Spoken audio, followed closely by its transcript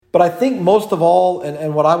But I think most of all,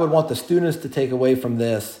 and what I would want the students to take away from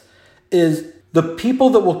this is the people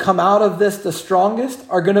that will come out of this the strongest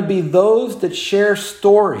are going to be those that share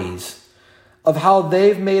stories of how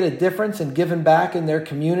they've made a difference and given back in their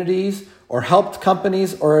communities or helped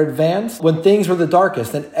companies or advanced when things were the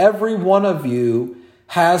darkest. And every one of you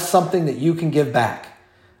has something that you can give back.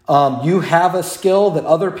 You have a skill that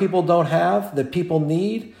other people don't have, that people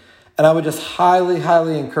need. And I would just highly,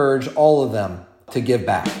 highly encourage all of them to give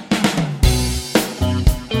back.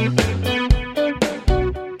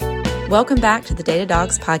 Welcome back to the Data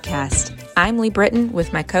Dogs podcast. I'm Lee Britton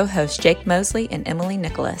with my co-hosts Jake Mosley and Emily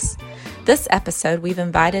Nicholas. This episode, we've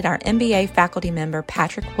invited our MBA faculty member,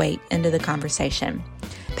 Patrick Waite, into the conversation.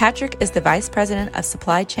 Patrick is the Vice President of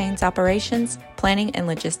Supply Chains Operations, Planning and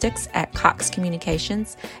Logistics at Cox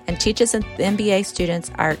Communications and teaches the MBA students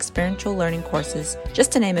our experiential learning courses,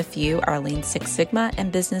 just to name a few, our Lean Six Sigma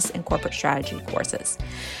and Business and Corporate Strategy courses.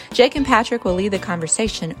 Jake and Patrick will lead the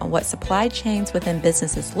conversation on what supply chains within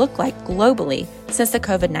businesses look like globally since the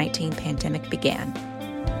COVID-19 pandemic began.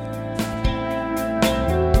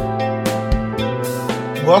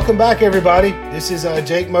 Welcome back, everybody. This is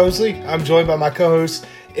Jake Mosley. I'm joined by my co-hosts,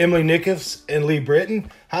 Emily Nicholas and Lee Britton.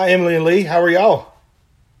 Hi, Emily and Lee. How are y'all?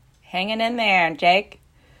 Hanging in there, Jake.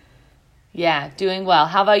 Yeah, doing well.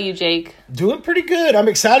 How about you, Jake? Doing pretty good. I'm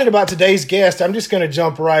excited about today's guest. I'm just going to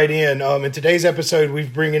jump right in. In today's episode, we're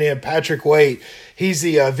bringing in Patrick Waite. He's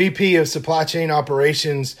the VP of Supply Chain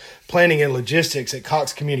Operations, Planning and Logistics at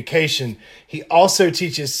Cox Communication. He also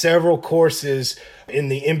teaches several courses in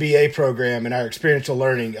the MBA program and our experiential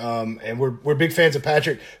learning. And we're big fans of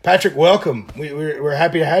Patrick. Patrick, welcome. We're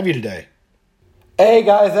happy to have you today. Hey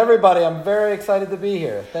guys, everybody, I'm very excited to be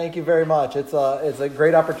here. Thank you very much. It's a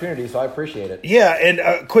great opportunity, so I appreciate it. Yeah, and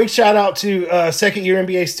a quick shout out to second year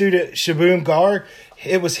MBA student Shaboom Gar.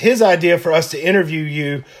 It was his idea for us to interview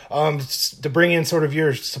you to bring in sort of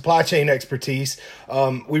your supply chain expertise.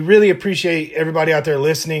 We really appreciate everybody out there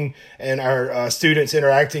listening and our students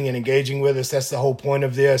interacting and engaging with us. That's the whole point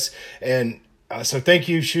of this. And so thank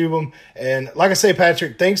you, Shubham. And like I say,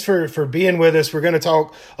 Patrick, thanks for being with us. We're going to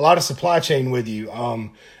talk a lot of supply chain with you.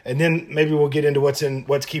 And then maybe we'll get into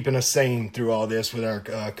what's keeping us sane through all this with our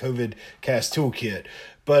COVID Cast Toolkit.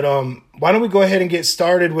 But why don't we go ahead and get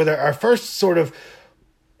started with our first sort of,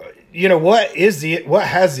 what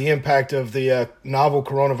has the impact of the novel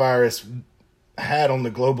coronavirus had on the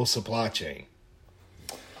global supply chain?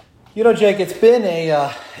 Jake,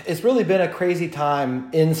 it's really been a crazy time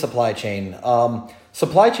in supply chain.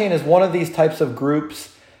 Supply chain is one of these types of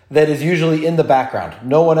groups that is usually in the background.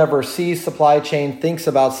 No one ever sees supply chain, thinks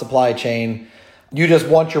about supply chain. You just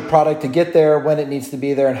want your product to get there when it needs to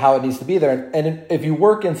be there and how it needs to be there. And if you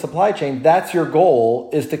work in supply chain, that's your goal,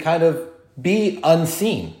 is to kind of be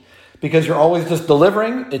unseen because you're always just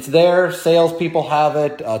delivering. It's there. Salespeople have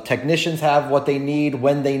it. Technicians have what they need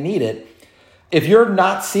when they need it. If you're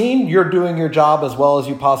not seen, you're doing your job as well as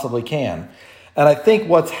you possibly can. And I think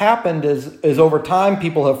what's happened is over time,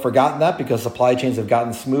 people have forgotten that because supply chains have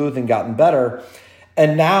gotten smooth and gotten better.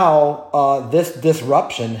 And now this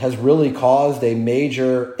disruption has really caused a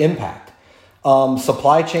major impact.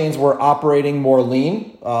 Supply chains were operating more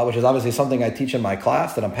lean, which is obviously something I teach in my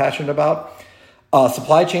class that I'm passionate about.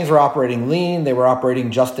 Supply chains were operating lean. They were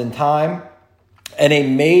operating just in time. And a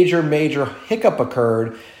major, major hiccup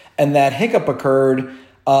occurred. And that hiccup occurred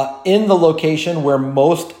in the location where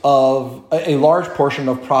most of a large portion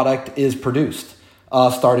of product is produced,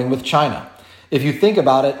 starting with China. If you think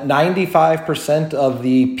about it, 95% of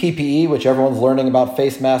the PPE, which everyone's learning about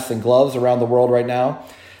face masks and gloves around the world right now,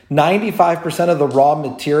 95% of the raw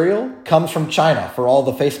material comes from China for all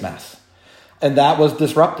the face masks. And that was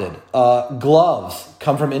disrupted. Gloves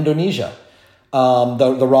come from Indonesia.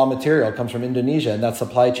 The raw material comes from Indonesia, and that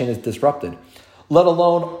supply chain is disrupted. Let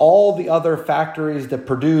alone all the other factories that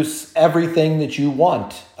produce everything that you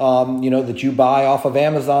want, that you buy off of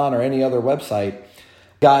Amazon or any other website,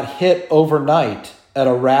 got hit overnight at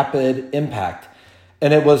a rapid impact.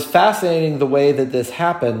 And it was fascinating the way that this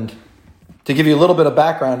happened. To give you a little bit of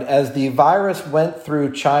background, as the virus went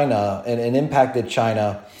through China and impacted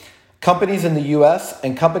China, companies in the US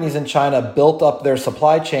and companies in China built up their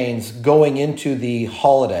supply chains going into the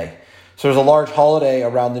holiday. So there's a large holiday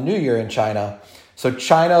around the New Year in China. So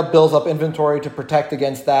China builds up inventory to protect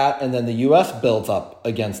against that, and then the US builds up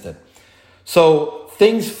against it. So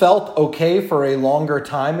things felt okay for a longer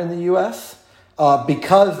time in the US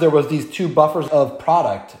because there was these two buffers of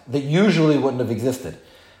product that usually wouldn't have existed.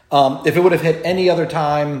 If it would have hit any other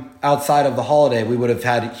time outside of the holiday, we would have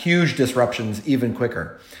had huge disruptions even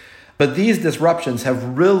quicker. But these disruptions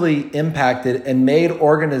have really impacted and made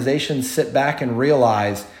organizations sit back and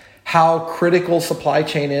realize how critical supply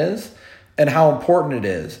chain is and how important it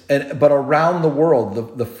is. But around the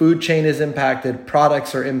world, the food chain is impacted,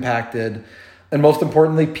 products are impacted, and most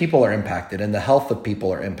importantly, people are impacted, and the health of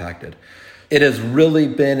people are impacted. It has really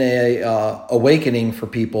been a awakening for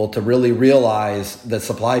people to really realize that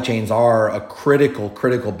supply chains are a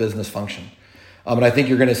critical business function. And I think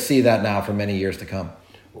you're going to see that now for many years to come.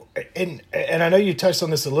 And I know you touched on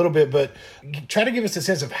this a little bit, but try to give us a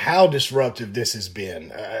sense of how disruptive this has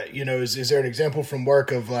been. Is there an example from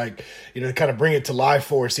work of kind of bring it to life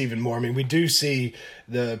for us even more? I mean, we do see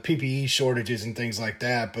the PPE shortages and things like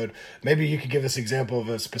that, but maybe you could give us an example of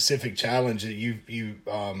a specific challenge that you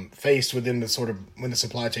faced within when the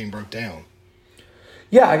supply chain broke down.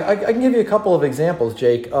 Yeah, I can give you a couple of examples,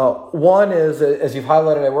 Jake. One is, as you've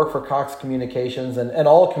highlighted, I work for Cox Communications, and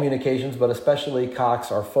all communications, but especially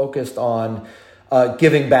Cox, are focused on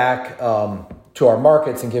giving back to our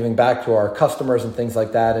markets and giving back to our customers and things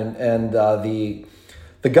like that. And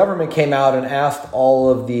the government came out and asked all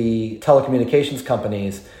of the telecommunications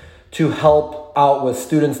companies to help out with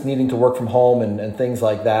students needing to work from home and things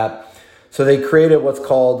like that. So they created what's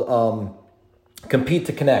called Compete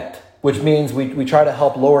to Connect, which means we try to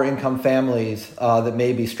help lower income families that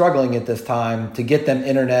may be struggling at this time to get them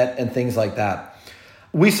internet and things like that.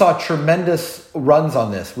 We saw tremendous runs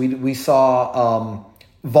on this. We saw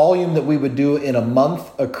volume that we would do in a month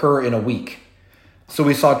occur in a week. So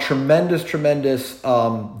we saw tremendous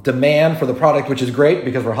demand for the product, which is great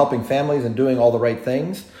because we're helping families and doing all the right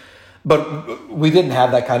things. But we didn't have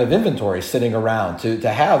that kind of inventory sitting around to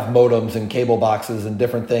have modems and cable boxes and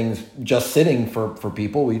different things just sitting for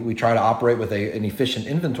people. We try to operate with an efficient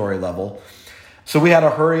inventory level. So we had to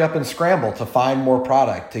hurry up and scramble to find more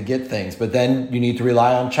product to get things. But then you need to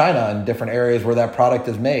rely on China and different areas where that product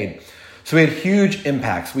is made. So we had huge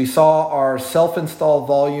impacts. We saw our self-install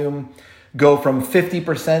volume go from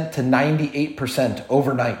 50% to 98%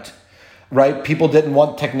 overnight. Right? People didn't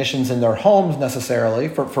want technicians in their homes necessarily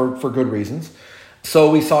for good reasons. So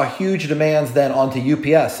we saw huge demands then onto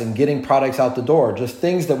UPS and getting products out the door, just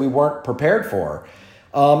things that we weren't prepared for.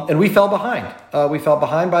 And we fell behind. We fell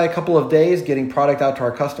behind by a couple of days getting product out to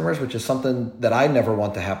our customers, which is something that I never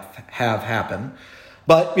want to have happen.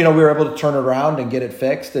 But, we were able to turn it around and get it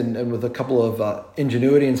fixed and with a couple of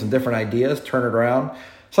ingenuity and some different ideas, turn it around.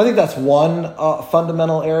 So I think that's one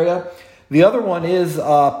fundamental area. The other one is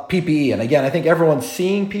PPE. And again, I think everyone's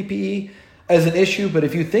seeing PPE as an issue, but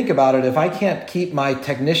if you think about it, if I can't keep my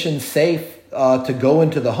technicians safe to go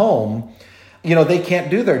into the home, they can't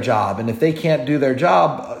do their job. And if they can't do their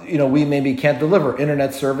job, we maybe can't deliver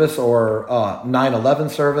internet service or 911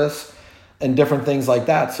 service and different things like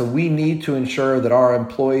that. So we need to ensure that our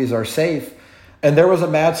employees are safe. And there was a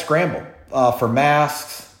mad scramble for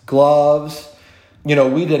masks, gloves.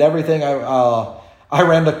 We did everything. I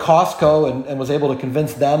ran to Costco and was able to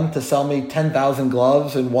convince them to sell me 10,000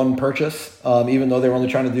 gloves in one purchase, even though they were only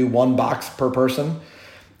trying to do one box per person.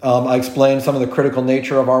 I explained some of the critical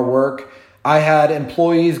nature of our work. I had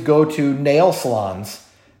employees go to nail salons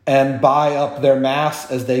and buy up their masks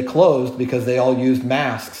as they closed because they all used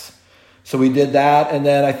masks. So we did that. And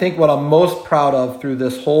then I think what I'm most proud of through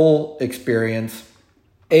this whole experience,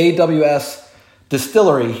 AWS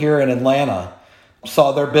Distillery here in Atlanta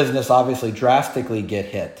saw their business obviously drastically get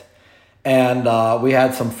hit. And we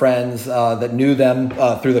had some friends that knew them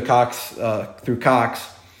through Cox,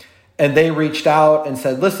 and they reached out and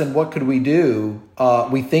said, listen, what could we do?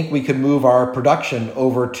 We think we could move our production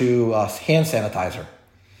over to hand sanitizer.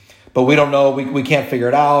 But we don't know, we can't figure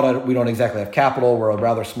it out. We don't exactly have capital. We're a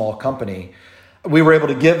rather small company. We were able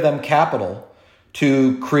to give them capital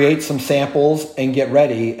to create some samples and get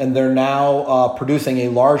ready. And they're now producing a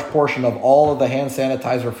large portion of all of the hand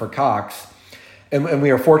sanitizer for Cox. And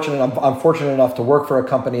we are fortunate, I'm fortunate enough to work for a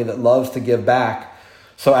company that loves to give back.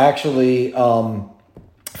 So actually,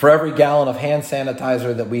 for every gallon of hand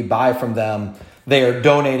sanitizer that we buy from them, they are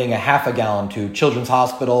donating a half a gallon to Children's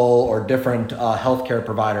Hospital or different healthcare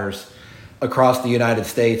providers across the United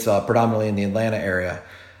States, predominantly in the Atlanta area.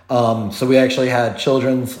 So we actually had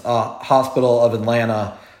Children's Hospital of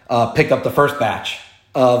Atlanta pick up the first batch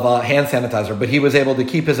of hand sanitizer, but he was able to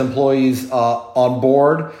keep his employees on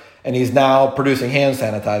board, and he's now producing hand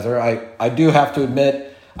sanitizer. I do have to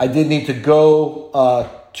admit, I did need to go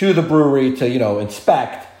to the brewery to,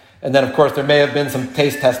 inspect. And then, of course, there may have been some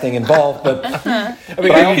taste testing involved, but I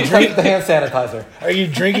only tested the hand sanitizer. Are you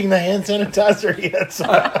drinking the hand sanitizer yet?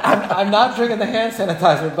 I'm not drinking the hand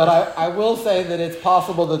sanitizer, but I will say that it's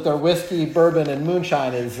possible that their whiskey, bourbon, and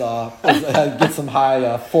moonshine gets some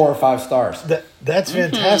high 4 or 5 stars. That's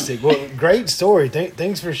fantastic. Well, great story.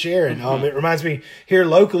 Thanks for sharing. It reminds me here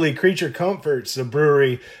locally, Creature Comforts, the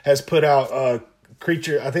brewery, has put out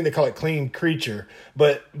Creature. I think they call it Clean Creature.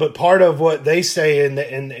 But part of what they say in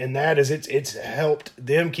that is it's helped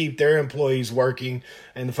them keep their employees working,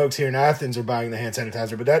 and the folks here in Athens are buying the hand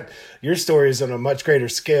sanitizer. But your story is on a much greater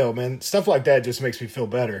scale, man. Stuff like that just makes me feel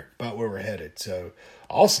better about where we're headed. So.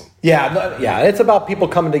 Awesome. Yeah. It's about people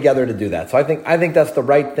coming together to do that. So I think that's the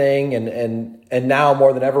right thing. And now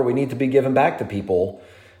more than ever, we need to be giving back to people,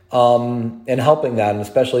 and helping that. And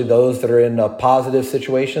especially those that are in a positive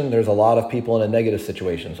situation. There's a lot of people in a negative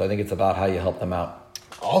situation. So I think it's about how you help them out.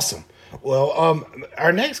 Awesome. Well,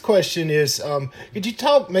 our next question is, could you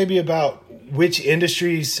talk maybe about which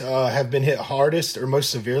industries have been hit hardest or most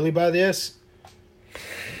severely by this?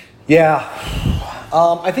 Yeah.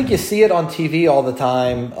 I think you see it on TV all the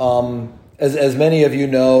time. As many of you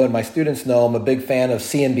know, and my students know, I'm a big fan of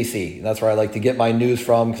CNBC. That's where I like to get my news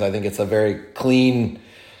from, because I think it's a very clean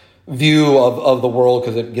view of the world,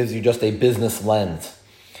 because it gives you just a business lens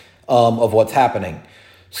of what's happening.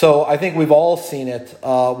 So I think we've all seen it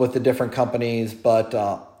with the different companies, but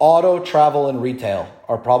auto, travel, and retail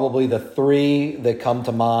are probably the three that come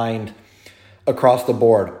to mind across the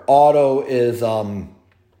board. Auto is...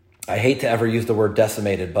 I hate to ever use the word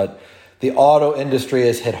decimated, but the auto industry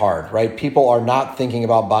is hit hard, right? People are not thinking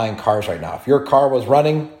about buying cars right now. If your car was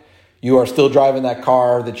running, you are still driving that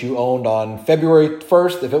car that you owned on February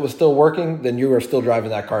 1st. If it was still working, then you are still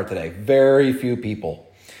driving that car today. Very few people.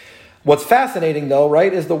 What's fascinating though,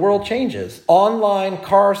 right, is the world changes. Online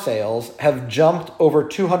car sales have jumped over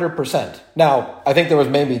 200%. Now, I think there was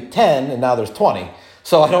maybe 10 and now there's 20.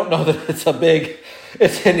 So I don't know that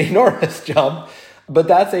it's an enormous jump. But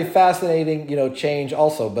that's a fascinating, change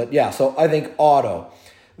also. But yeah, so I think auto.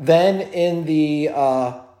 Then in the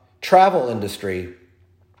travel industry,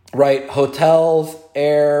 right? Hotels,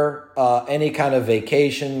 air, any kind of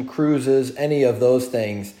vacation, cruises, any of those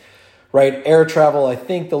things, right? Air travel, I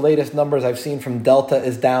think the latest numbers I've seen from Delta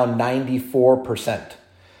is down 94%.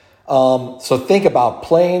 So think about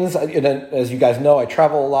planes. As you guys know, I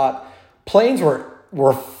travel a lot. Planes were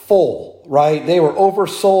full, right? They were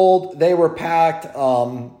oversold. They were packed.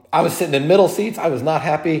 I was sitting in middle seats. I was not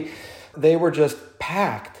happy. They were just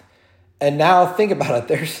packed. And now think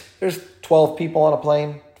about it. There's 12 people on a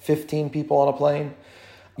plane, 15 people on a plane.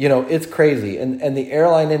 It's crazy. And the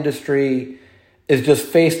airline industry is just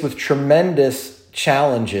faced with tremendous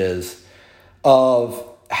challenges of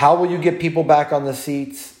how will you get people back in the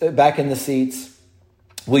seats?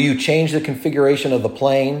 Will you change the configuration of the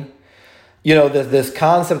plane? This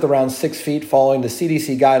concept around 6 feet following the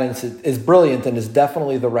CDC guidance is brilliant and is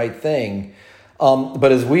definitely the right thing.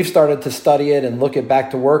 But as we've started to study it and look at back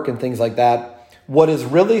to work and things like that, what is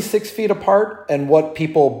really 6 feet apart and what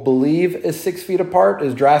people believe is 6 feet apart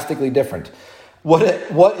is drastically different.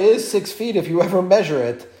 What is 6 feet, if you ever measure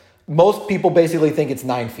it, most people basically think it's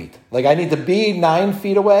 9 feet. Like I need to be 9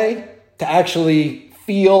 feet away to actually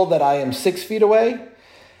feel that I am 6 feet away.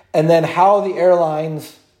 And then how the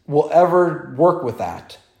airlines will ever work with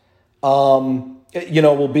that,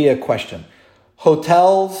 will be a question.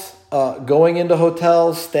 Hotels, going into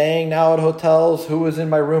hotels, staying now at hotels, who was in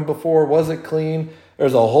my room before, was it clean?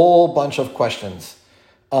 There's a whole bunch of questions,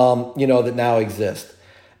 that now exist.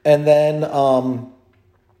 And then,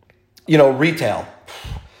 retail.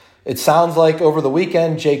 It sounds like over the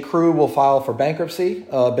weekend, J.Crew will file for bankruptcy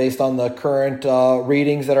based on the current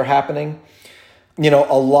readings that are happening.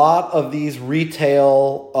 A lot of these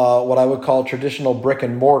retail, what I would call traditional brick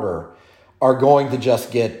and mortar, are going to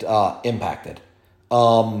just get impacted.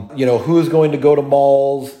 Who's going to go to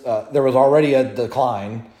malls? There was already a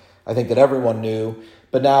decline, I think that everyone knew.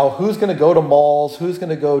 But now who's going to go to malls? Who's going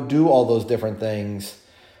to go do all those different things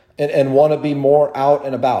and want to be more out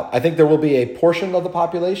and about? I think there will be a portion of the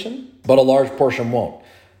population, but a large portion won't.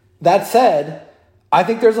 That said, I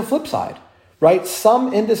think there's a flip side. Right?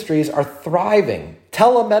 Some industries are thriving.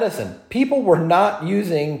 Telemedicine. People were not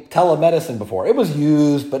using telemedicine before. It was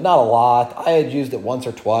used, but not a lot. I had used it once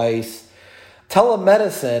or twice.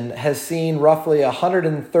 Telemedicine has seen roughly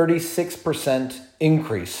 136%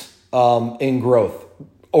 increase in growth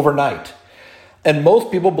overnight. And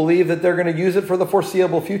most people believe that they're going to use it for the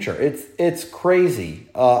foreseeable future. It's crazy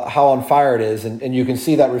how on fire it is. And you can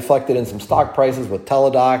see that reflected in some stock prices with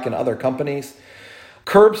Teladoc and other companies.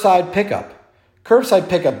 Curbside pickup. Curbside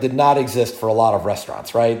pickup did not exist for a lot of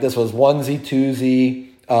restaurants, right? This was onesie, twosie,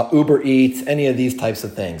 Uber Eats, any of these types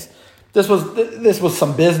of things. This was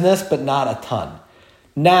some business, but not a ton.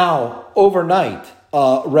 Now, overnight,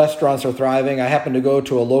 restaurants are thriving. I happened to go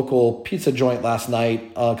to a local pizza joint last night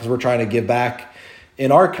because we're trying to give back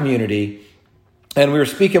in our community. And we were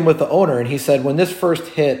speaking with the owner, and he said when this first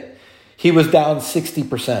hit, he was down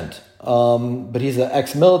 60%. But he's an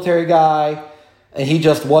ex-military guy, and he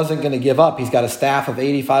just wasn't going to give up. He's got a staff of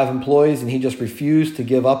 85 employees, and he just refused to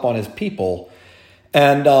give up on his people.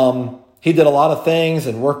 And he did a lot of things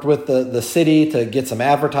and worked with the city to get some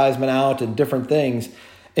advertisement out and different things.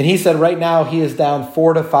 And he said right now he is down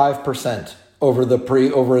 4 to 5%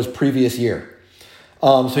 over his previous year.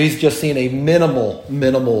 So he's just seen a minimal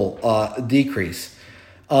decrease.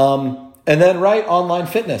 And then online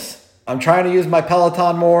fitness. I'm trying to use my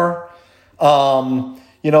Peloton more.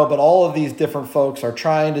 But all of these different folks are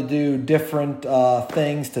trying to do different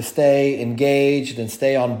things to stay engaged and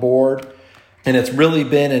stay on board. And it's really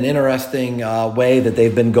been an interesting way that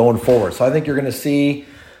they've been going forward. So I think you're going to see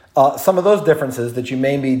some of those differences that you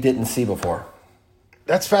maybe didn't see before.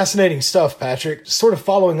 That's fascinating stuff, Patrick. Sort of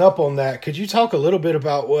following up on that, could you talk a little bit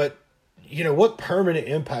about what permanent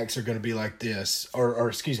impacts are going to be like this,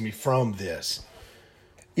 or from this?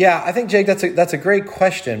 Yeah, I think, Jake, that's a great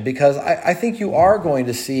question, because I think you are going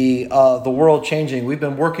to see the world changing. We've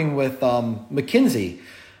been working with McKinsey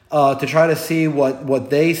to try to see what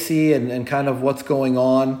they see and kind of what's going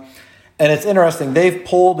on. And it's interesting. They've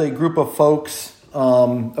pulled a group of folks,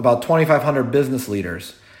 about 2,500 business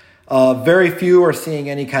leaders. Very few are seeing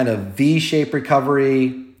any kind of V-shaped recovery,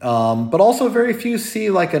 but also very few see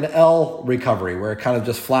like an L recovery where it kind of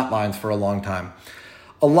just flatlines for a long time.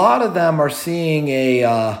 A lot of them are seeing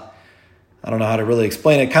I don't know how to really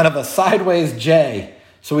explain it, kind of a sideways J.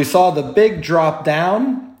 So we saw the big drop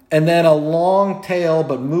down and then a long tail,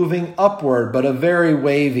 but moving upward, but a very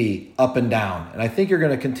wavy up and down. And I think you're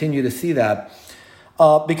going to continue to see that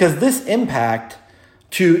because this impact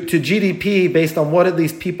to GDP, based on what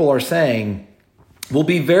these people are saying, will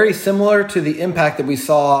be very similar to the impact that we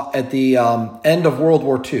saw at the end of World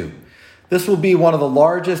War II. This will be one of the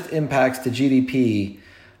largest impacts to GDP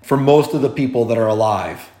for most of the people that are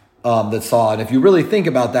alive that saw it. If you really think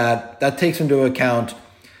about that, that takes into account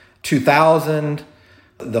 2000,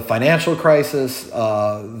 the financial crisis,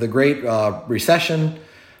 the Great Recession,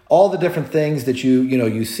 all the different things that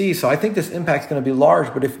you see. So I think this impact is going to be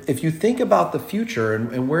large. But if you think about the future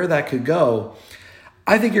and where that could go,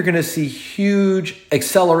 I think you're going to see huge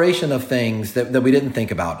acceleration of things that we didn't think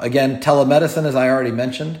about. Again, telemedicine, as I already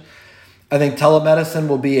mentioned. I think telemedicine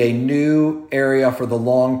will be a new area for the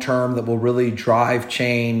long term that will really drive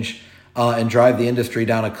change and drive the industry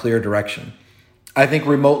down a clear direction. I think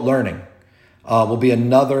remote learning will be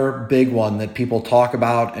another big one that people talk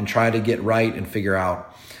about and try to get right and figure out.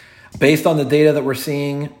 Based on the data that we're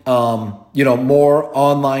seeing, more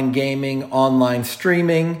online gaming, online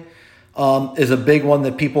streaming is a big one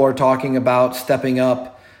that people are talking about stepping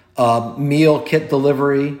up. Meal kit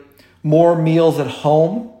delivery, more meals at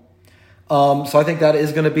home. So I think that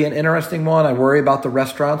is going to be an interesting one. I worry about the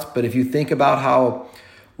restaurants, but if you think about how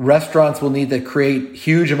restaurants will need to create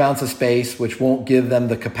huge amounts of space, which won't give them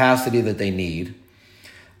the capacity that they need.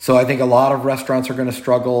 So I think a lot of restaurants are going to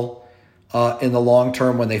struggle in the long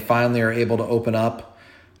term when they finally are able to open up.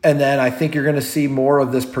 And then I think you're going to see more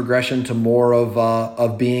of this progression to more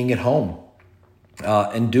of being at home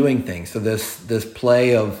and doing things. So this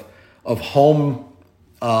play of home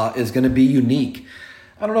is going to be unique.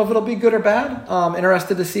 I don't know if it'll be good or bad.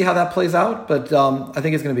 Interested to see how that plays out, but I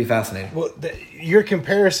think it's going to be fascinating. Well, your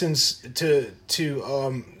comparisons to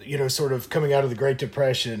sort of coming out of the Great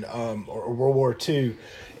Depression or World War II,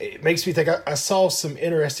 it makes me think. I saw some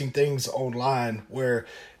interesting things online where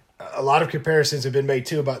a lot of comparisons have been made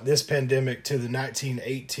too about this pandemic to the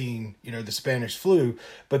 1918, the Spanish flu.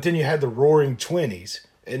 But then you had the Roaring '20s,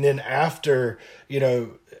 and then after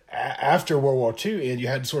World War II, and you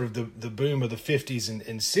had sort of the boom of the 50s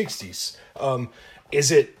and 60s.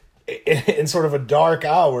 Is it, in sort of a dark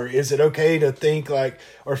hour, is it okay to think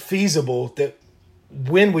or feasible that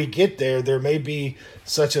when we get there may be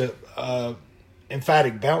such a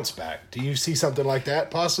emphatic bounce back? Do you see something like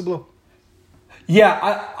that possible?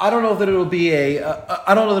 Yeah, I don't know that it'll be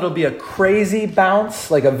a crazy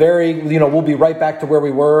bounce, like a very, we'll be right back to where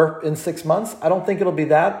we were in 6 months. I don't think it'll be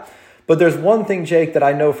that. But there's one thing, Jake, that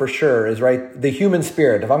I know for sure is, the human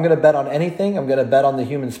spirit. If I'm going to bet on anything, I'm going to bet on the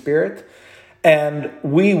human spirit. And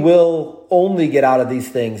we will only get out of these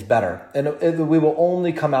things better. And we will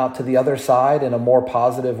only come out to the other side in a more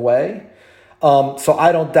positive way. So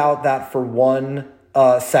I don't doubt that for 1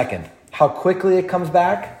 second. How quickly it comes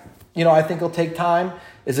back, I think it'll take time.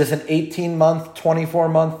 Is this an 18-month,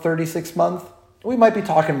 24-month, 36-month? We might be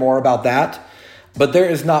talking more about that. But there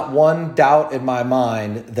is not one doubt in my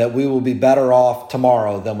mind that we will be better off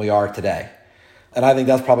tomorrow than we are today. And I think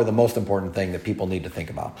that's probably the most important thing that people need to think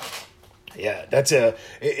about. Yeah,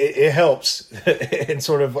 it helps, and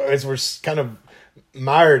sort of as we're kind of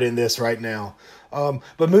mired in this right now.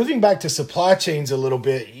 But moving back to supply chains a little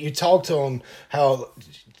bit, you talked on how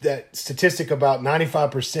that statistic about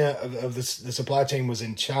 95% of the supply chain was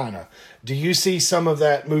in China. Do you see some of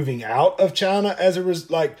that moving out of China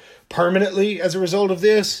permanently as a result of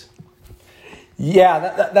this?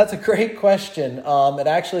 Yeah, that's a great question. It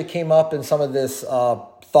actually came up in some of this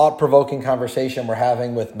thought-provoking conversation we're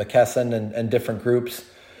having with McKesson and different groups.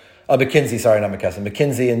 McKinsey, sorry, not McKesson.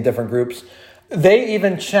 McKinsey and different groups. They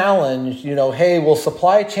even challenged, hey, will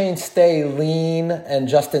supply chains stay lean and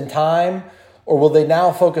just in time, or will they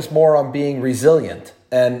now focus more on being resilient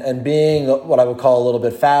and being what I would call a little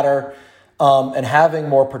bit fatter and having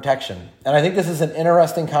more protection? And I think this is an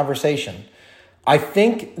interesting conversation. I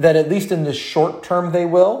think that at least in the short term they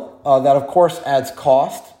will. That, of course, adds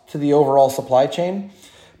cost to the overall supply chain.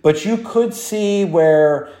 But you could see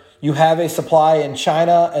where you have a supply in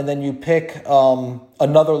China and then you pick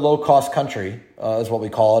another low-cost country, is what we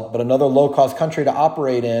call it, but another low-cost country to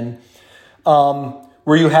operate in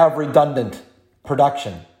where you have redundant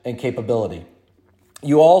production and capability.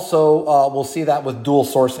 You also will see that with dual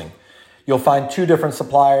sourcing. You'll find two different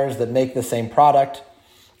suppliers that make the same product,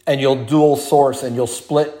 and you'll dual source and you'll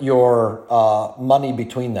split your money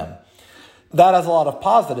between them. That has a lot of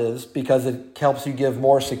positives because it helps you give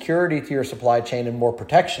more security to your supply chain and more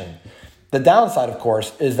protection. The downside, of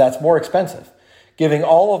course, is that's more expensive. Giving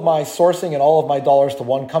all of my sourcing and all of my dollars to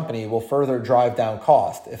one company will further drive down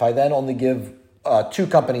cost. If I then only give two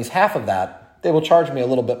companies half of that, they will charge me a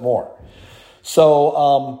little bit more.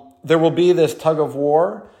 So there will be this tug of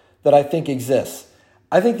war that I think exists.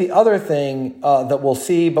 I think the other thing that we'll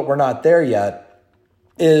see, but we're not there yet,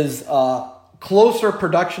 is closer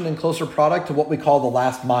production and closer product to what we call the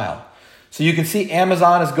last mile. So you can see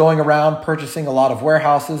Amazon is going around purchasing a lot of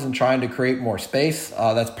warehouses and trying to create more space.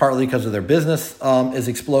 That's partly because of their business is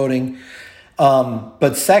exploding.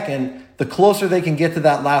 But second, the closer they can get to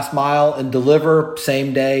that last mile and deliver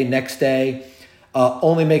same day, next day,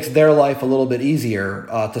 only makes their life a little bit easier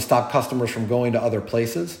to stop customers from going to other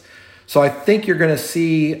places. So I think you're going to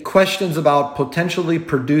see questions about potentially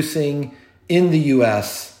producing in the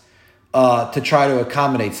U.S. To try to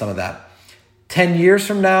accommodate some of that. 10 years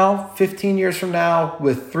from now, 15 years from now,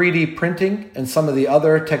 with 3D printing and some of the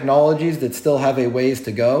other technologies that still have a ways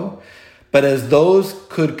to go. But as those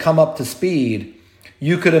could come up to speed,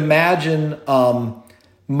 you could imagine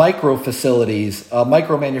micro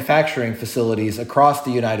manufacturing facilities across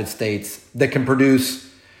the United States that can produce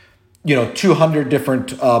 200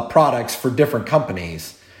 different products for different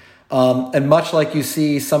companies. And much like you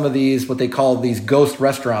see some of these, what they call these ghost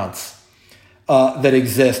restaurants that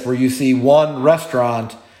exist, where you see one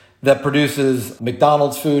restaurant that produces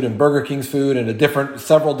McDonald's food and Burger King's food and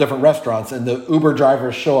several different restaurants, and the Uber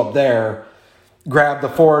drivers show up there, grab the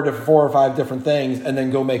four or five different things, and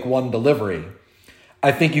then go make one delivery.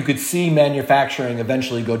 I think you could see manufacturing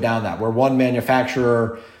eventually go down that, where one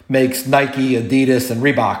manufacturer makes Nike, Adidas, and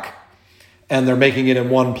Reebok, and they're making it in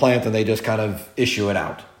one plant and they just kind of issue it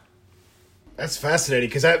out. That's fascinating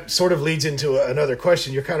because that sort of leads into another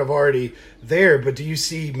question. You're kind of already there, but do you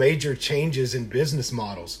see major changes in business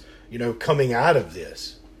models, coming out of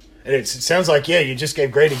this? And it sounds like, you just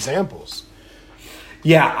gave great examples.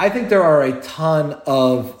 Yeah, I think there are a ton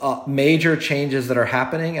of major changes that are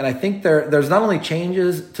happening. And I think there's not only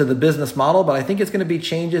changes to the business model, but I think it's going to be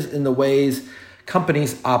changes in the ways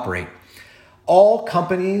companies operate. All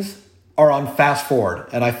companies are on fast forward,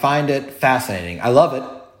 and I find it fascinating. I love it.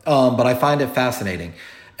 But I find it fascinating.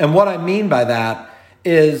 And what I mean by that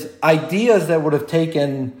is ideas that would have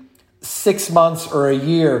taken 6 months or a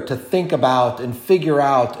year to think about and figure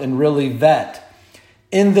out and really vet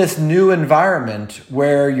in this new environment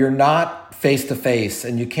where you're not face to face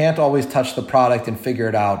and you can't always touch the product and figure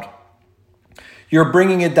it out. You're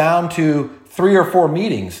bringing it down to 3 or 4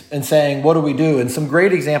 meetings and saying, what do we do? And some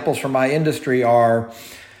great examples from my industry are,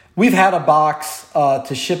 we've had a box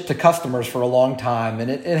to ship to customers for a long time,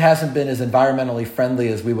 and it hasn't been as environmentally friendly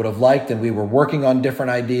as we would have liked, and we were working on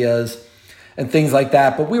different ideas and things like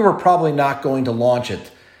that, but we were probably not going to launch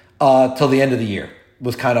it till the end of the year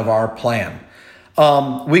was kind of our plan.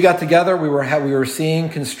 We got together, we were seeing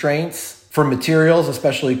constraints for materials,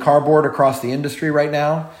 especially cardboard across the industry right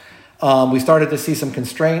now. We started to see some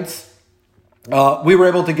constraints. We were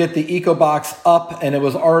able to get the EcoBox up, and it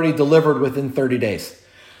was already delivered within 30 days.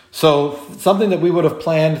 So something that we would have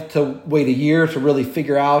planned to wait a year to really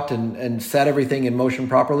figure out and set everything in motion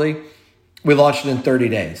properly, we launched it in 30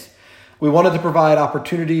 days. We wanted to provide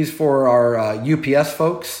opportunities for our UPS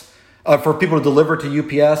folks for people to deliver to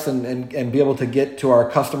UPS and be able to get to our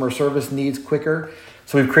customer service needs quicker.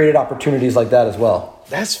 So we've created opportunities like that as well.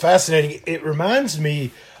 That's fascinating. It reminds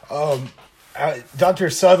me, Dr.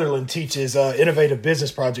 Sutherland teaches innovative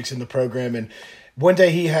business projects in the program, and one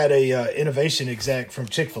day he had a innovation exec from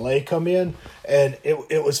Chick-fil-A come in, and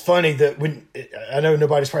it was funny that when I know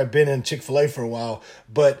nobody's probably been in Chick-fil-A for a while,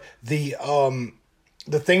 but the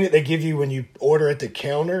thing that they give you when you order at the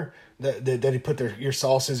counter that they put your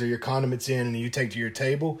sauces or your condiments in and you take to your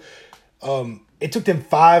table, it took them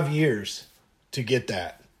 5 years to get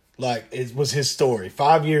that. Like, it was his story.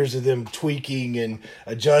 5 years of them tweaking and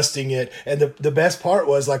adjusting it. And the best part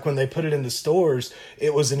was, like, when they put it in the stores,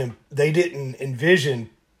 they didn't envision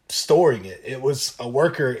storing it. It was a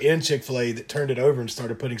worker in Chick-fil-A that turned it over and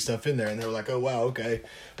started putting stuff in there. And they were like, oh, wow, okay.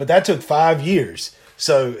 But that took 5 years.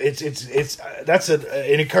 So that's an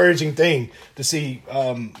encouraging thing to see.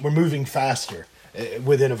 We're moving faster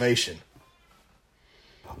with innovation.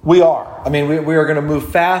 We are. I mean, we are going to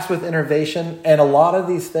move fast with innovation. And a lot of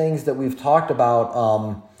these things that we've talked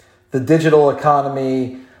about, the digital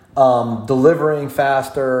economy, delivering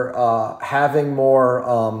faster, having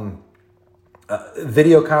more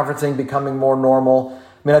video conferencing becoming more normal.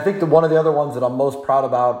 I mean, I think one of the other ones that I'm most proud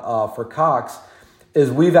about for Cox is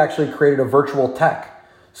we've actually created a virtual tech.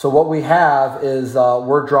 So what we have is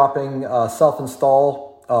we're dropping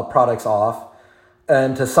self-install products off.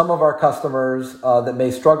 And to some of our customers that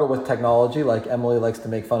may struggle with technology, like Emily likes to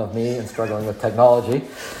make fun of me and struggling with technology,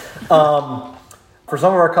 for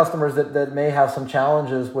some of our customers that may have some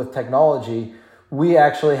challenges with technology, we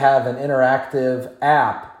actually have an interactive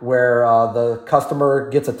app where the customer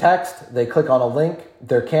gets a text, they click on a link,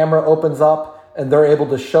 their camera opens up, and they're able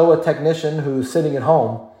to show a technician who's sitting at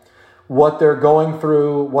home what they're going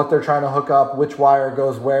through, what they're trying to hook up, which wire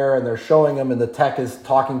goes where, and they're showing them, and the tech is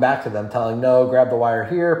talking back to them, telling, no, grab the wire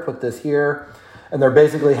here, put this here. And they're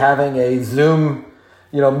basically having a Zoom,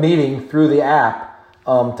 meeting through the app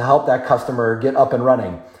to help that customer get up and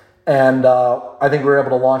running. And I think we were able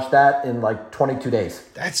to launch that in like 22 days.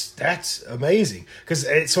 That's amazing, because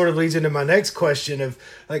it sort of leads into my next question of,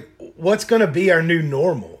 like, what's going to be our new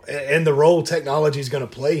normal and the role technology is going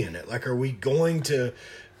to play in it? Like, are we going to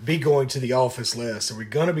be going to the office less? Are we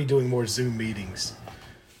going to be doing more Zoom meetings?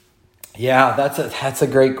 Yeah, that's a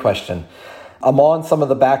great question. I'm on some of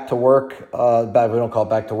the back to work, we don't call it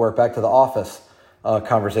back to work, back to the office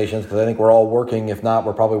conversations, because I think we're all working. If not,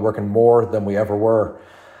 we're probably working more than we ever were.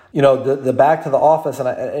 The back to the office,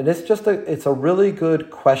 and it's a really good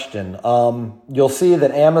question. You'll see that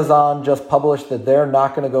Amazon just published that they're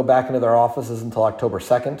not going to go back into their offices until October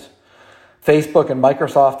 2nd. Facebook and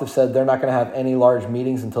Microsoft have said they're not going to have any large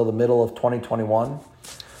meetings until the middle of 2021.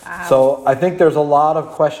 Wow. So I think there's a lot of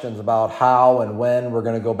questions about how and when we're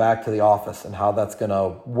going to go back to the office and how that's going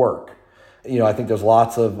to work. I think there's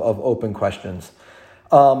lots of open questions.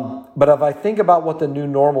 But if I think about what the new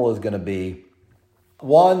normal is going to be,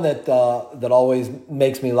 one that always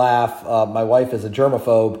makes me laugh, my wife is a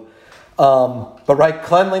germaphobe, but right,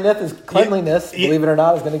 cleanliness, believe it or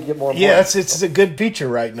not, is going to get more important. Yeah, it's a good feature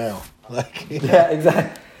right now. Yeah,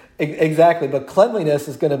 exactly. But cleanliness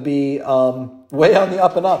is going to be way on the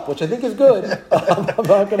up and up, which I think is good. I'm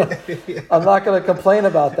not going to complain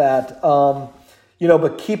about that.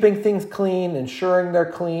 But keeping things clean, ensuring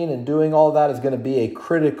they're clean, and doing all that is going to be a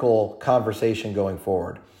critical conversation going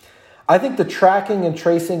forward. I think the tracking and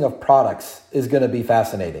tracing of products is going to be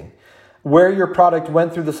fascinating. Where your product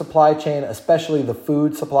went through the supply chain, especially the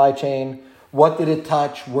food supply chain. What did it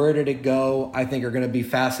touch? Where did it go? I think are going to be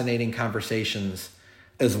fascinating conversations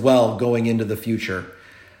as well going into the future.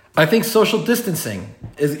 I think social distancing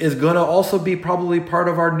is going to also be probably part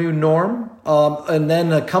of our new norm, and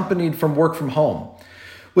then accompanied from work from home,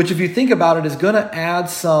 which if you think about it is going to add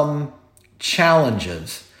some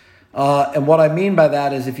challenges. And what I mean by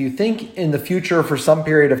that is if you think in the future for some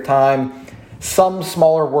period of time, some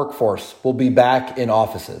smaller workforce will be back in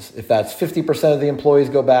offices. If that's 50% of the employees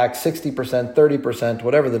go back, 60%, 30%,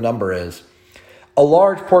 whatever the number is, a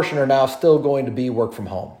large portion are now still going to be work from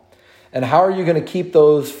home. And how are you going to keep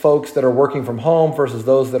those folks that are working from home versus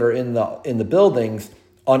those that are in the buildings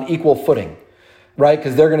on equal footing, right?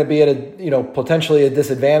 Because they're going to be at potentially a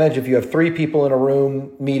disadvantage if you have 3 people in a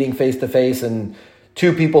room meeting face to face and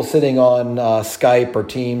 2 people sitting on Skype or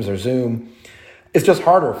Teams or Zoom. It's just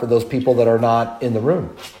harder for those people that are not in the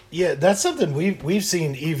room. Yeah, that's something we've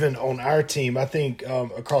seen even on our team. I think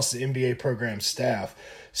across the MBA program staff,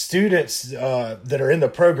 students that are in the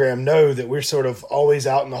program know that we're sort of always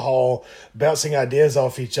out in the hall bouncing ideas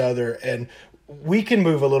off each other. And we can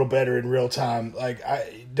move a little better in real time. Like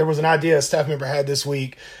there was an idea a staff member had this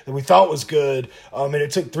week that we thought was good, and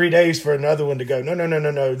it took 3 days for another one to go,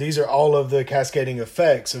 no. These are all of the cascading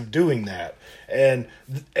effects of doing that. And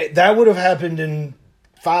that would have happened in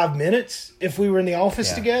 5 minutes if we were in the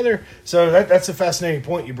office together. So that's a fascinating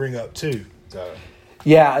point you bring up too. So.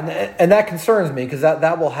 Yeah, and that concerns me because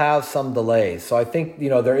that will have some delays. So I think,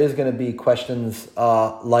 there is going to be questions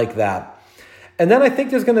like that. And then I think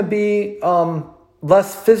there's going to be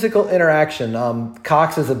less physical interaction.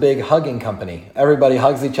 Cox is a big hugging company. Everybody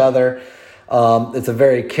hugs each other. It's a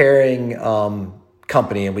very caring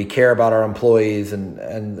company, and we care about our employees and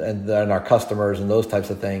our customers and those types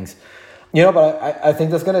of things. But I think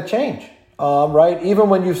that's going to change, right? Even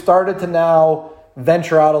when you've started to now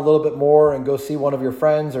venture out a little bit more and go see one of your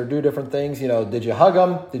friends or do different things, did you hug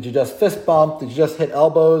them? Did you just fist bump? Did you just hit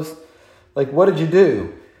elbows? Like, what did you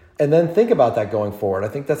do? And then think about that going forward. I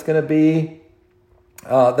think that's going to be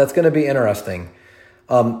interesting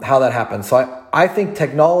how that happens. So I think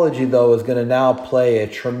technology, though, is going to now play a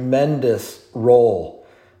tremendous role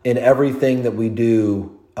in everything that we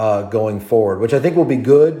do going forward, which I think will be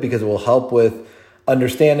good because it will help with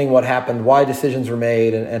understanding what happened, why decisions were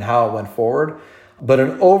made, and how it went forward. But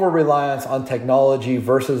an over-reliance on technology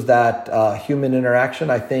versus that human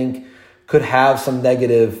interaction, I think, could have some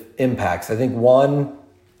negative impacts. I think one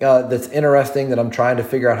that's interesting that I'm trying to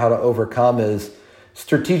figure out how to overcome is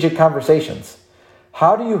strategic conversations.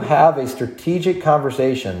 How do you have a strategic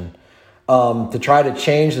conversation to try to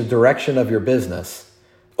change the direction of your business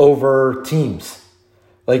over Teams?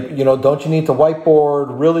 Like, don't you need to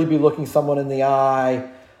whiteboard, really be looking someone in the eye,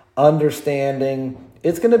 understanding?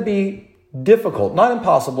 It's going to be difficult, not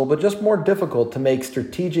impossible, but just more difficult to make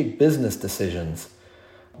strategic business decisions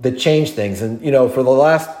that change things. And, for the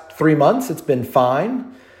last 3 months, it's been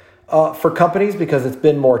fine for companies because it's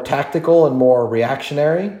been more tactical and more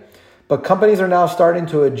reactionary. But companies are now starting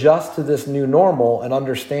to adjust to this new normal and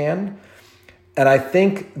understand. And I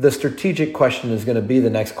think the strategic question is going to be the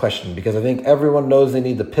next question, because I think everyone knows they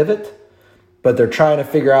need to pivot, but they're trying to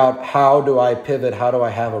figure out, how do I pivot? How do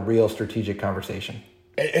I have a real strategic conversation?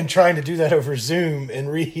 And trying to do that over Zoom and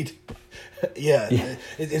read. Yeah.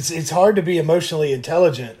 It's hard to be emotionally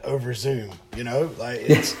intelligent over Zoom,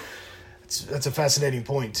 That's a fascinating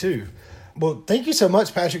point too. Well, thank you so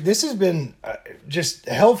much, Patrick. This has been just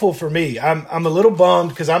helpful for me. I'm a little bummed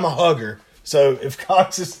because I'm a hugger. So if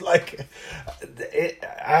Cox is like,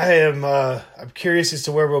 I'm curious as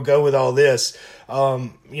to where we'll go with all this.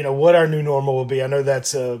 What our new normal will be. I know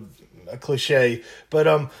that's a cliche,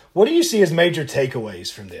 but what do you see as major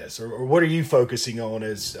takeaways from this, or what are you focusing on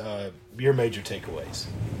as your major takeaways?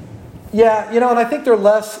 Yeah, and I think they're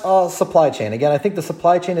less supply chain. Again, I think the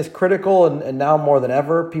supply chain is critical, and now more than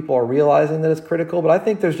ever, people are realizing that it's critical. But I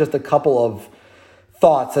think there's just a couple of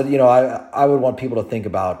thoughts that, I would want people to think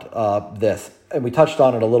about this. And we touched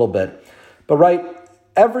on it a little bit. But right,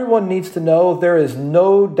 everyone needs to know there is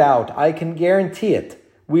no doubt, I can guarantee it,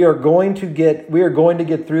 we are going to get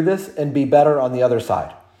through this and be better on the other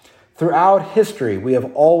side. Throughout history, we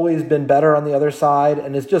have always been better on the other side,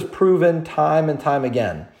 and it's just proven time and time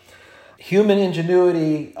again. Human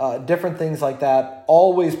ingenuity, different things like that,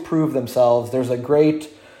 always prove themselves. There's a great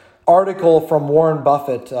article from Warren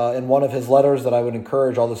Buffett in one of his letters that I would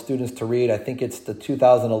encourage all the students to read. I think it's the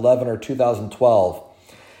 2011 or 2012.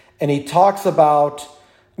 And he talks about,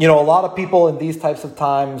 a lot of people in these types of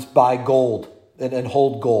times buy gold and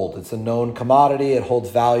hold gold. It's a known commodity. It holds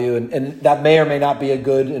value. And that may or may not be a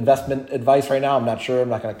good investment advice right now. I'm not sure. I'm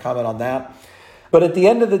not going to comment on that. But at the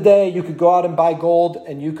end of the day, you could go out and buy gold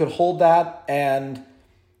and you could hold that. And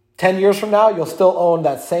 10 years from now, you'll still own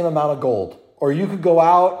that same amount of gold. Or you could go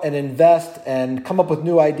out and invest and come up with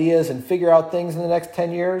new ideas and figure out things in the next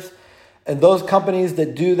 10 years. And those companies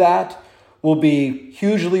that do that will be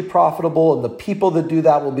hugely profitable. And the people that do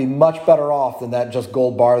that will be much better off than that just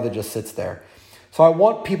gold bar that just sits there. So I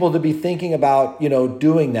want people to be thinking about,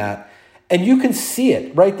 doing that. And you can see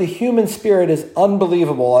it, right? The human spirit is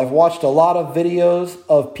unbelievable. I've watched a lot of videos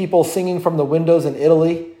of people singing from the windows in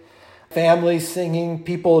Italy, families singing,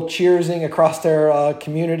 people cheersing across their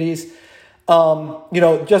communities.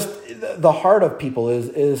 Just the heart of people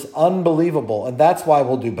is unbelievable. And that's why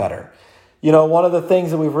we'll do better. One of the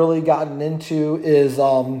things that we've really gotten into is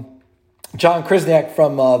John Krasniak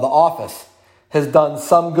from The Office has done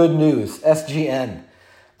Some Good News, SGN.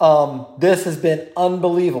 This has been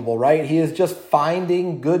unbelievable, right? He is just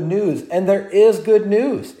finding good news. And there is good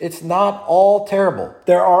news. It's not all terrible.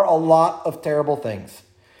 There are a lot of terrible things.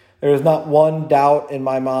 There is not one doubt in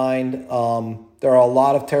my mind. There are a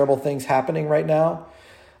lot of terrible things happening right now.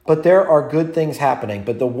 but there are good things happening.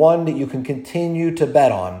 But the one that you can continue to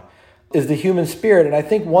bet on is the human spirit. And I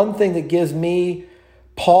think one thing that gives me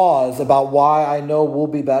pause about why I know we'll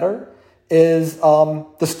be better is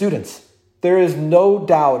the students. There is no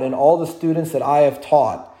doubt in all the students that I have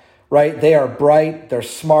taught, right? They are bright, they're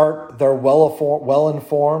smart, they're well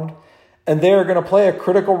informed, and they are going to play a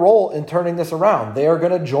critical role in turning this around. They are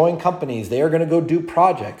going to join companies. They are going to go do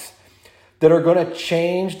projects that are going to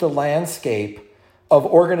change the landscape of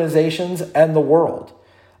organizations and the world.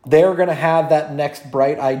 They are going to have that next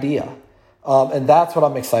bright idea. And that's what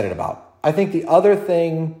I'm excited about. I think the other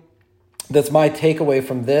thing that's my takeaway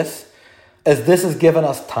from this is this has given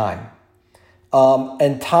us time.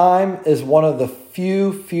 And time is one of the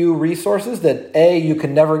few resources that you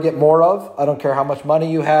can never get more of. I don't care how much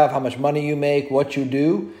money you have, how much money you make, what you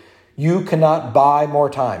do. You cannot buy more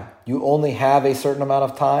time. You only have a certain amount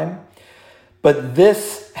of time. But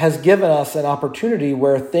this has given us an opportunity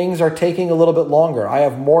where things are taking a little bit longer. I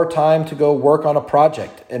have more time to go work on a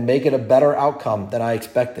project and make it a better outcome than I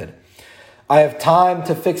expected. I have time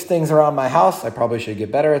to fix things around my house. I probably should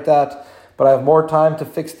get better at that. But I have more time to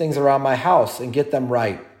fix things around my house and get them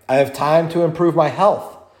right. I have time to improve my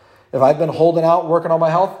health. If I've been holding out working on my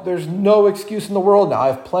health, there's no excuse in the world now. I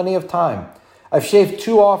have plenty of time. I've shaved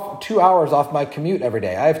 2 hours off my commute every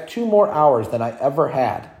day. I have 2 more hours than I ever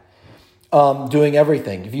had doing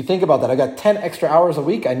everything. If you think about that, I got 10 extra hours a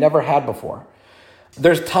week I never had before.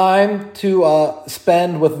 There's time to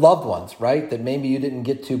spend with loved ones, right? That maybe you didn't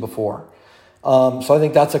get to before. So I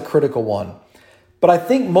think that's a critical one. But I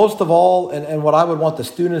think most of all, and what I would want the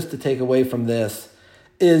students to take away from this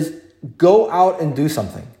is go out and do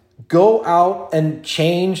something. Go out and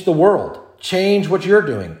change the world. Change what you're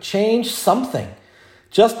doing. Change something.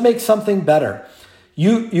 Just make something better.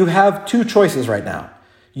 You have 2 choices right now.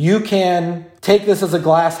 You can take this as a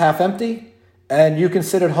glass half empty, and you can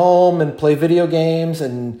sit at home and play video games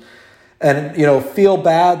and feel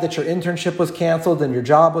bad that your internship was canceled and your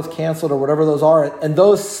job was canceled or whatever those are. And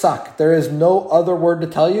those suck. There is no other word to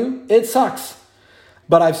tell you. It sucks.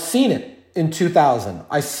 But I've seen it in 2000.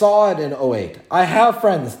 I saw it in 2008. I have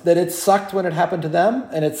friends that it sucked when it happened to them,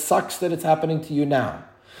 and it sucks that it's happening to you now.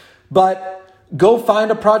 But go find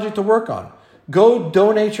a project to work on. Go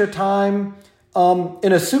donate your time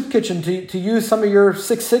in a soup kitchen to use some of your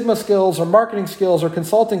Six Sigma skills or marketing skills or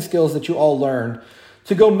consulting skills that you all learned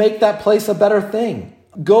to go make that place a better thing.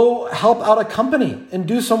 Go help out a company and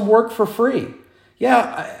do some work for free.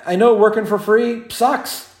 Yeah, I know working for free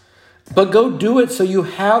sucks, but go do it so you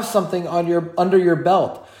have something under your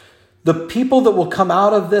belt. The people that will come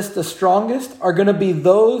out of this the strongest are going to be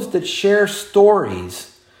those that share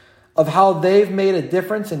stories of how they've made a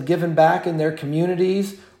difference and given back in their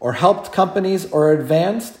communities or helped companies or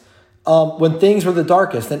advanced when things were the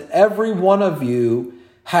darkest. And every one of you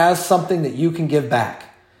has something that you can give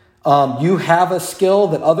back. You have a skill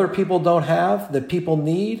that other people don't have, that people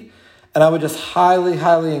need. And I would just highly,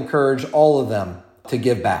 highly encourage all of them to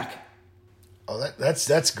give back. Oh,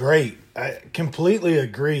 that's great. I completely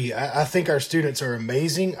agree. I think our students are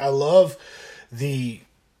amazing. I love the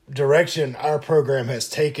direction our program has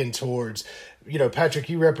taken towards, Patrick,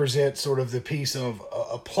 you represent sort of the piece of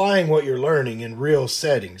applying what you're learning in real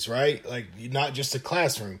settings, right? Like not just a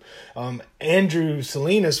classroom. Andrew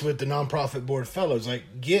Salinas with the Nonprofit Board Fellows,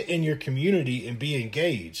 like get in your community and be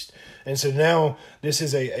engaged. And so now this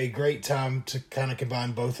is a great time to kind of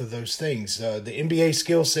combine both of those things. The MBA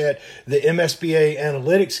skill set, the MSBA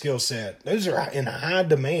analytics skill set, those are in high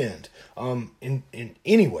demand in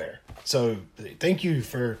anywhere. So thank you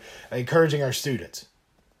for encouraging our students.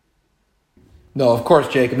 No, of course,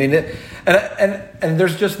 Jake. I mean, and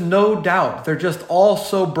there's just no doubt. They're just all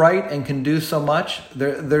so bright and can do so much.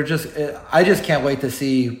 They're just. I just can't wait to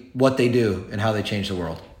see what they do and how they change the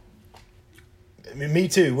world. I mean, me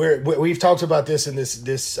too. We've talked about this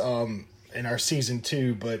in our season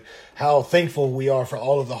 2, but how thankful we are for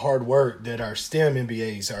all of the hard work that our STEM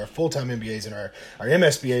MBAs, our full-time MBAs, and our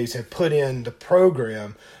MSBAs have put in the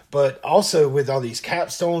program. But also with all these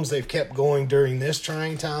capstones they've kept going during this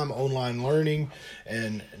trying time, online learning,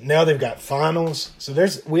 and now they've got finals. So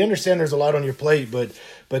we understand there's a lot on your plate, but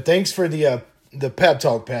thanks for the pep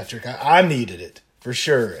talk, Patrick. I needed it for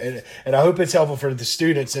sure, and I hope it's helpful for the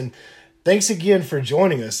students. And thanks again for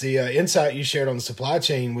joining us. The insight you shared on the supply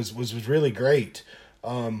chain was really great.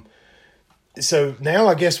 So now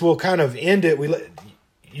I guess we'll kind of end it.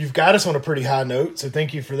 You've got us on a pretty high note, so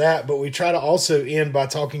thank you for that. But we try to also end by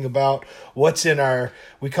talking about what's in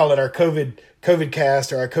we call it our COVID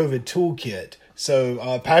cast or our COVID toolkit.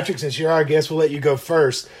 So Patrick, since you're our guest, we'll let you go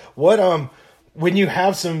first. What when you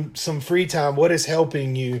have some free time, what is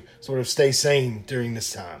helping you sort of stay sane during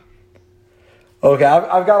this time? Okay,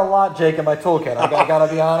 I've got a lot, Jake, in my toolkit. I got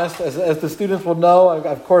to be honest. As the students will know, I've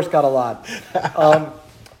of course got a lot.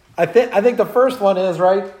 I think the first one is,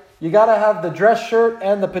 right, you got to have the dress shirt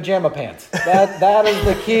and the pajama pants. That is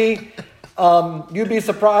the key. You'd be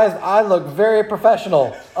surprised. I look very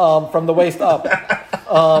professional from the waist up.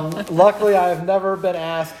 Luckily, I have never been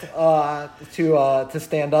asked to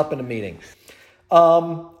stand up in a meeting.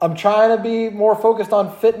 I'm trying to be more focused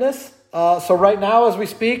on fitness. So right now, as we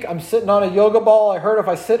speak, I'm sitting on a yoga ball. I heard if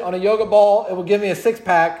I sit on a yoga ball, it will give me a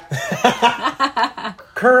six-pack.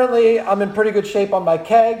 Currently, I'm in pretty good shape on my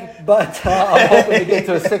keg, but I'm hoping to get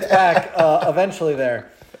to a six-pack eventually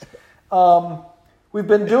there. We've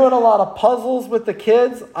been doing a lot of puzzles with the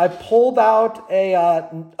kids. I pulled out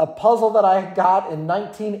a puzzle that I got in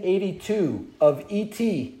 1982 of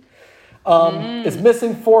E.T. It's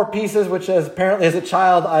missing 4 pieces, which apparently as a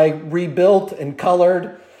child I rebuilt and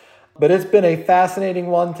colored. But it's been a fascinating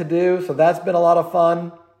one to do, so that's been a lot of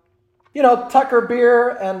fun. You know, Tucker beer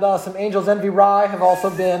and some Angel's Envy rye have also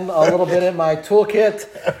been a little bit in my toolkit,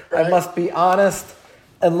 right. I must be honest.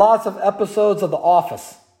 And lots of episodes of The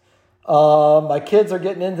Office. My kids are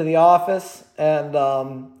getting into The Office, and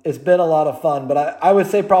it's been a lot of fun. But I would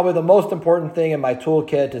say probably the most important thing in my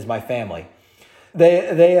toolkit is my family.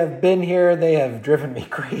 They have been here. They have driven me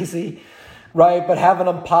crazy. Right, but having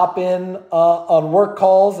them pop in on work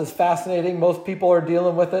calls is fascinating. Most people are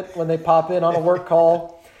dealing with it when they pop in on a work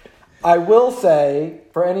call. I will say,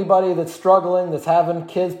 for anybody that's struggling, that's having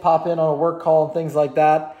kids pop in on a work call and things like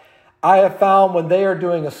that, I have found when they are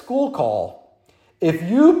doing a school call, if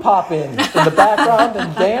you pop in the background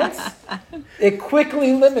and dance, it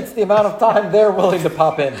quickly limits the amount of time they're willing to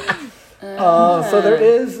pop in. So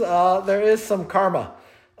there is some karma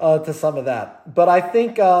to some of that. But I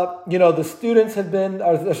think, the students have been,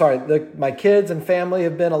 my kids and family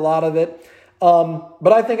have been a lot of it.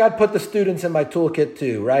 But I think I'd put the students in my toolkit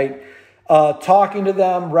too, right? Talking to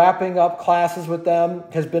them, wrapping up classes with them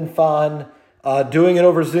has been fun. Doing it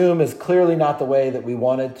over Zoom is clearly not the way that we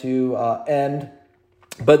wanted to end.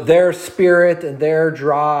 But their spirit and their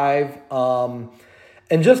drive,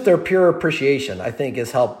 and just their pure appreciation, I think,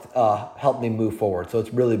 has helped me move forward. So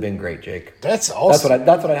it's really been great, Jake. That's awesome.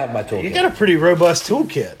 That's what I have in my toolkit. You got a pretty robust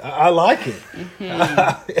toolkit. I like it.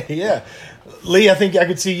 Mm-hmm. Yeah. Lee, I think I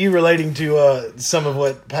could see you relating to some of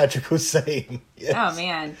what Patrick was saying. Yes. Oh,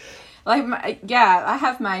 man. I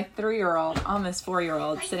have my 3-year-old, almost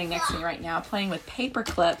 4-year-old, sitting next to me right now playing with paper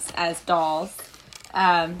clips as dolls.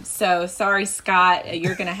 So sorry, Scott,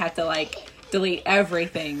 you're going to have to, delete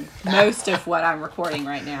everything, most of what I'm recording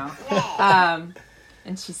right now.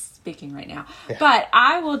 And she's speaking right now. Yeah. But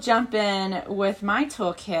I will jump in with my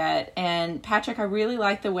toolkit. And Patrick, I really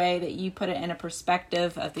like the way that you put it in a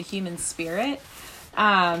perspective of the human spirit. We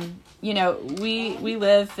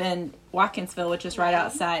live in Watkinsville, which is right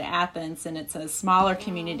outside Athens, and it's a smaller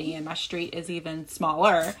community, and my street is even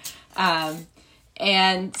smaller.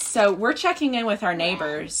 And so we're checking in with our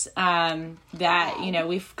neighbors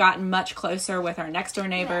we've gotten much closer with our next door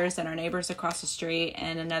neighbors and our neighbors across the street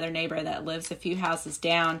and another neighbor that lives a few houses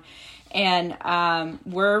down. And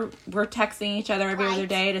we're texting each other every other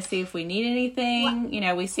day to see if we need anything.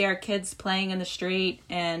 We see our kids playing in the street,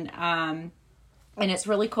 and it's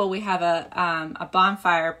really cool. We have a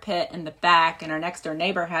bonfire pit in the back, and our next door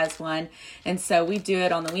neighbor has one. And so we do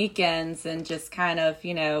it on the weekends and just kind of,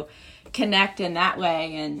 connect in that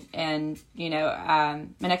way. And my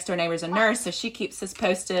next door neighbor's a nurse, so she keeps us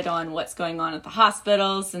posted on what's going on at the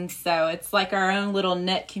hospitals. And so it's like our own little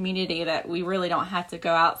knit community that we really don't have to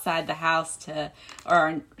go outside the house or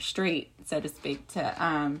our street, so to speak,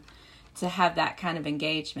 to have that kind of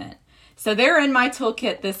engagement. So they're in my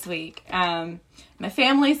toolkit this week. My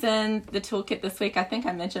family's in the toolkit this week. I think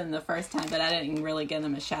I mentioned them the first time, but I didn't really give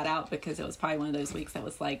them a shout out because it was probably one of those weeks that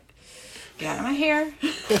was like, get out of my hair.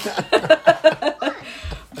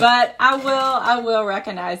 But I will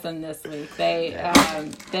recognize them this week.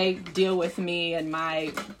 They deal with me and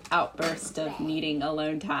my outburst of needing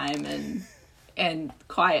alone time and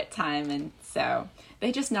quiet time, and so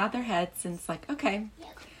they just nod their heads and it's like, okay,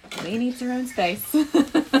 Lee needs her own space.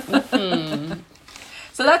 Mm-hmm.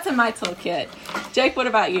 So that's in my toolkit. Jake, what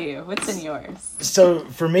about you? What's in yours? So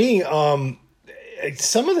for me,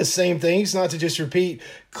 some of the same things, not to just repeat.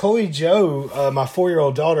 Chloe Jo, my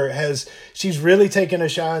 4-year-old daughter, she's really taken a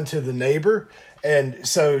shine to the neighbor. And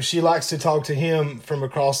so she likes to talk to him from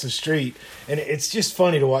across the street. And it's just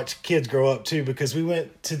funny to watch kids grow up too, because we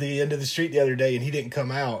went to the end of the street the other day and he didn't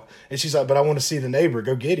come out. And she's like, but I want to see the neighbor.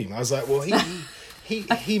 Go get him. I was like, well,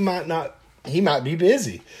 he might not he might be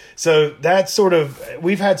busy. So that's sort of,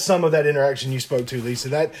 we've had some of that interaction you spoke to,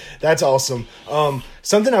 Lisa. That's awesome.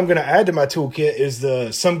 Something I'm going to add to my toolkit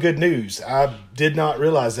is some good news. I did not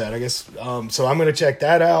realize that, I guess. So I'm going to check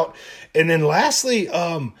that out. And then lastly,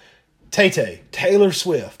 Tay-Tay, Taylor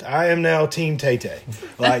Swift. I am now Team Tay-Tay.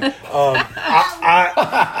 Like,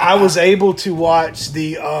 I was able to watch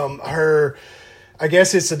her, I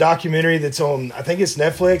guess it's a documentary that's on, I think it's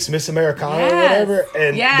Netflix, Miss Americana or whatever.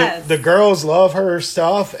 And the girls love her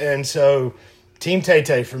stuff. And so Team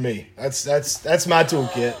Tay-Tay for me. That's my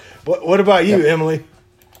toolkit. What about you, Emily?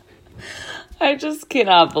 I just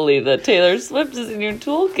cannot believe that Taylor Swift is in your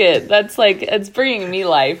toolkit. That's like, it's bringing me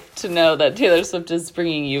life to know that Taylor Swift is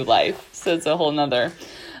bringing you life. So it's a whole nother.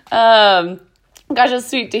 Gosh, it's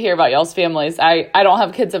sweet to hear about y'all's families. I don't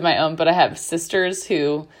have kids of my own, but I have sisters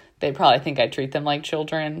who, they probably think I treat them like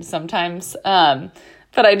children sometimes. But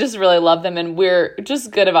I just really love them, and we're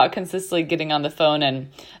just good about consistently getting on the phone, and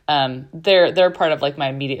they're part of like my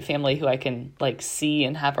immediate family who I can like see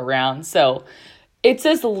and have around. So it's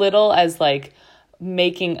as little as like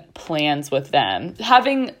making plans with them.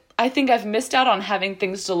 I think I've missed out on having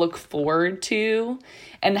things to look forward to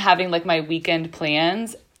and having like my weekend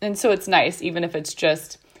plans. And so it's nice, even if it's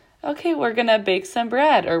just, okay, we're going to bake some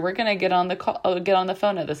bread, or we're going to get on the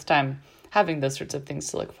phone at this time. Having those sorts of things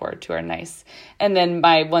to look forward to are nice. And then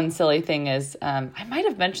my one silly thing is, I might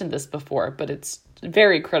have mentioned this before, but it's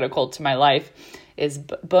very critical to my life, is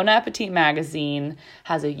Bon Appetit Magazine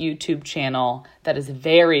has a YouTube channel that is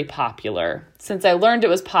very popular. Since I learned it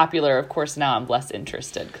was popular, of course, now I'm less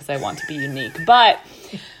interested because I want to be unique. But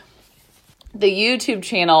the YouTube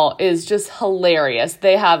channel is just hilarious.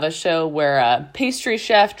 They have a show where a pastry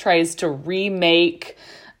chef tries to remake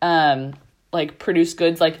like produce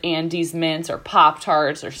goods like Andes Mints or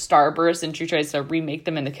Pop-Tarts or Starburst, and she tries to remake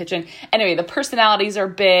them in the kitchen. Anyway, the personalities are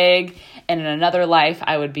big, and in another life,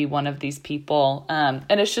 I would be one of these people. And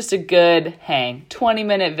it's just a good hang.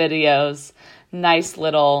 20-minute videos, nice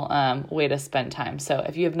little way to spend time. So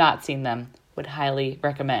if you have not seen them, would highly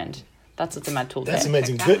recommend. That's what's in my toolkit. That's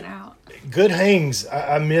amazing. Good hangs.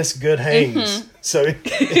 I miss good hangs. Mm-hmm. So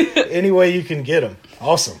any way you can get them.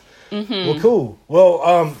 Awesome. Mm-hmm. Well, cool.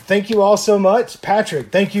 Well, thank you all so much. Patrick,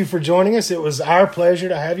 thank you for joining us. It was our pleasure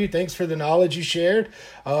to have you. Thanks for the knowledge you shared.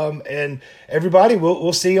 And everybody,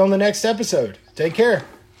 we'll see you on the next episode. Take care.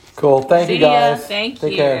 Cool. Thank you, guys. Thank you.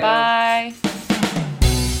 Take care. Bye.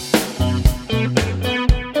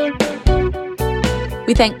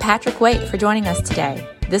 We thank Patrick Waite for joining us today.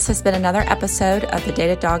 This has been another episode of the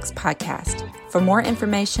Data Dogs podcast. For more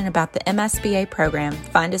information about the MSBA program,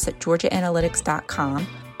 find us at georgiaanalytics.com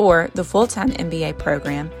or the full-time MBA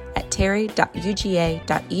program at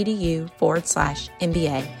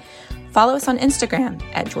terry.uga.edu/MBA. Follow us on Instagram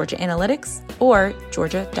at Georgia Analytics or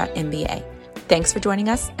georgia.mba. Thanks for joining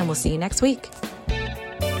us, and we'll see you next week.